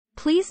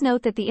Please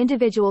note that the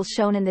individuals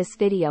shown in this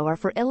video are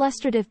for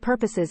illustrative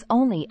purposes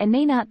only and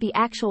may not be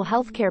actual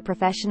healthcare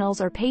professionals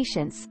or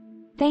patients.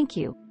 Thank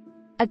you.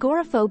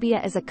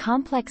 Agoraphobia is a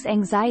complex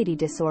anxiety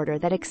disorder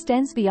that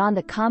extends beyond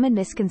the common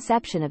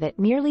misconception of it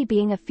merely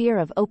being a fear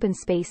of open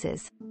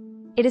spaces.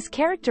 It is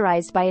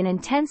characterized by an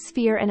intense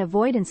fear and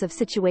avoidance of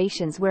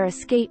situations where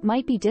escape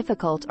might be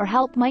difficult or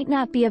help might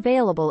not be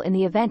available in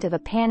the event of a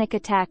panic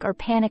attack or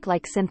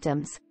panic-like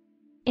symptoms.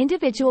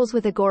 Individuals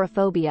with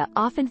agoraphobia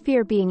often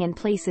fear being in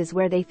places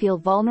where they feel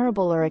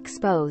vulnerable or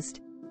exposed,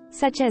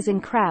 such as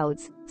in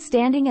crowds,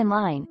 standing in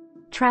line,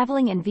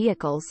 traveling in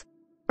vehicles,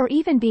 or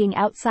even being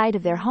outside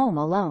of their home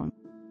alone.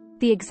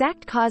 The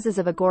exact causes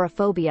of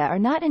agoraphobia are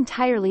not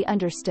entirely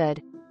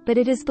understood, but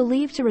it is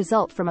believed to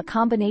result from a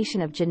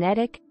combination of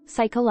genetic,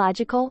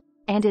 psychological,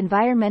 and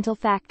environmental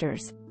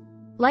factors.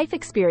 Life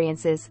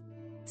experiences,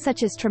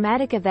 such as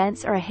traumatic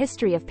events or a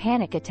history of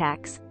panic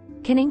attacks,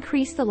 can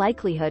increase the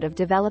likelihood of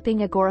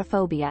developing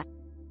agoraphobia.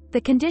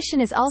 The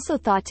condition is also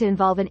thought to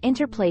involve an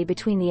interplay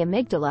between the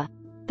amygdala,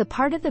 the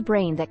part of the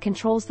brain that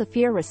controls the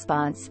fear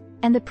response,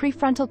 and the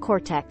prefrontal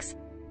cortex,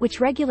 which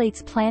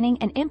regulates planning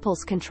and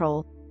impulse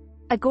control.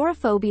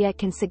 Agoraphobia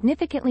can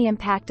significantly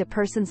impact a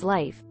person's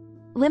life,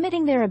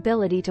 limiting their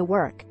ability to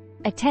work,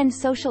 attend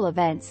social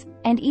events,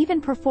 and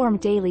even perform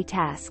daily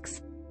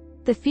tasks.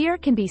 The fear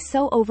can be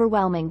so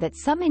overwhelming that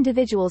some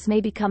individuals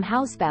may become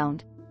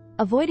housebound,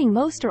 avoiding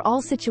most or all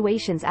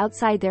situations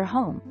outside their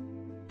home.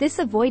 This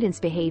avoidance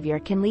behavior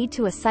can lead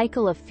to a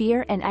cycle of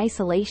fear and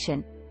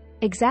isolation,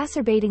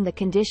 exacerbating the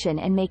condition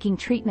and making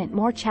treatment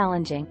more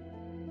challenging.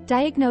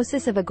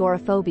 Diagnosis of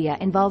agoraphobia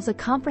involves a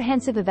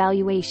comprehensive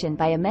evaluation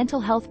by a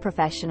mental health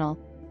professional,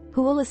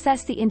 who will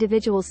assess the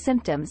individual's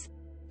symptoms,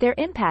 their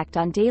impact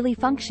on daily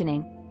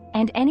functioning,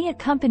 and any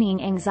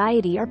accompanying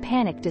anxiety or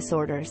panic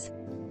disorders.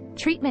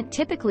 Treatment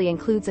typically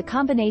includes a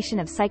combination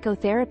of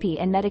psychotherapy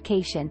and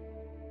medication.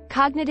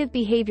 Cognitive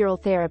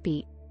behavioral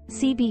therapy,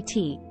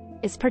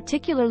 CBT, is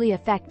particularly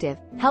effective,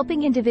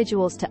 helping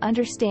individuals to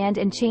understand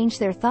and change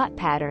their thought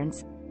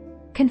patterns,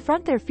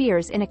 confront their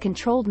fears in a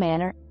controlled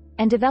manner,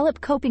 and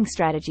develop coping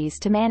strategies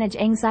to manage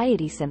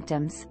anxiety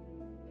symptoms.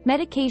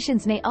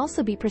 Medications may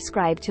also be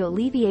prescribed to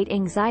alleviate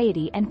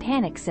anxiety and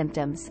panic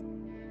symptoms.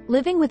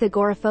 Living with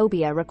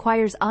agoraphobia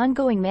requires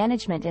ongoing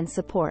management and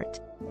support.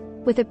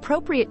 With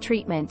appropriate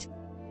treatment,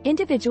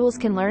 individuals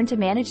can learn to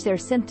manage their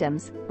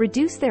symptoms,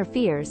 reduce their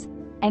fears,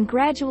 and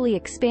gradually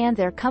expand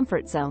their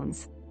comfort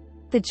zones.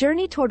 The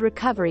journey toward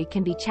recovery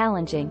can be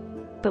challenging,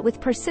 but with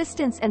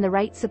persistence and the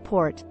right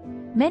support,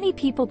 many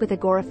people with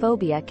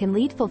agoraphobia can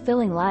lead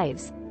fulfilling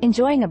lives,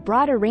 enjoying a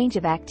broader range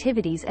of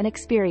activities and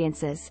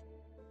experiences.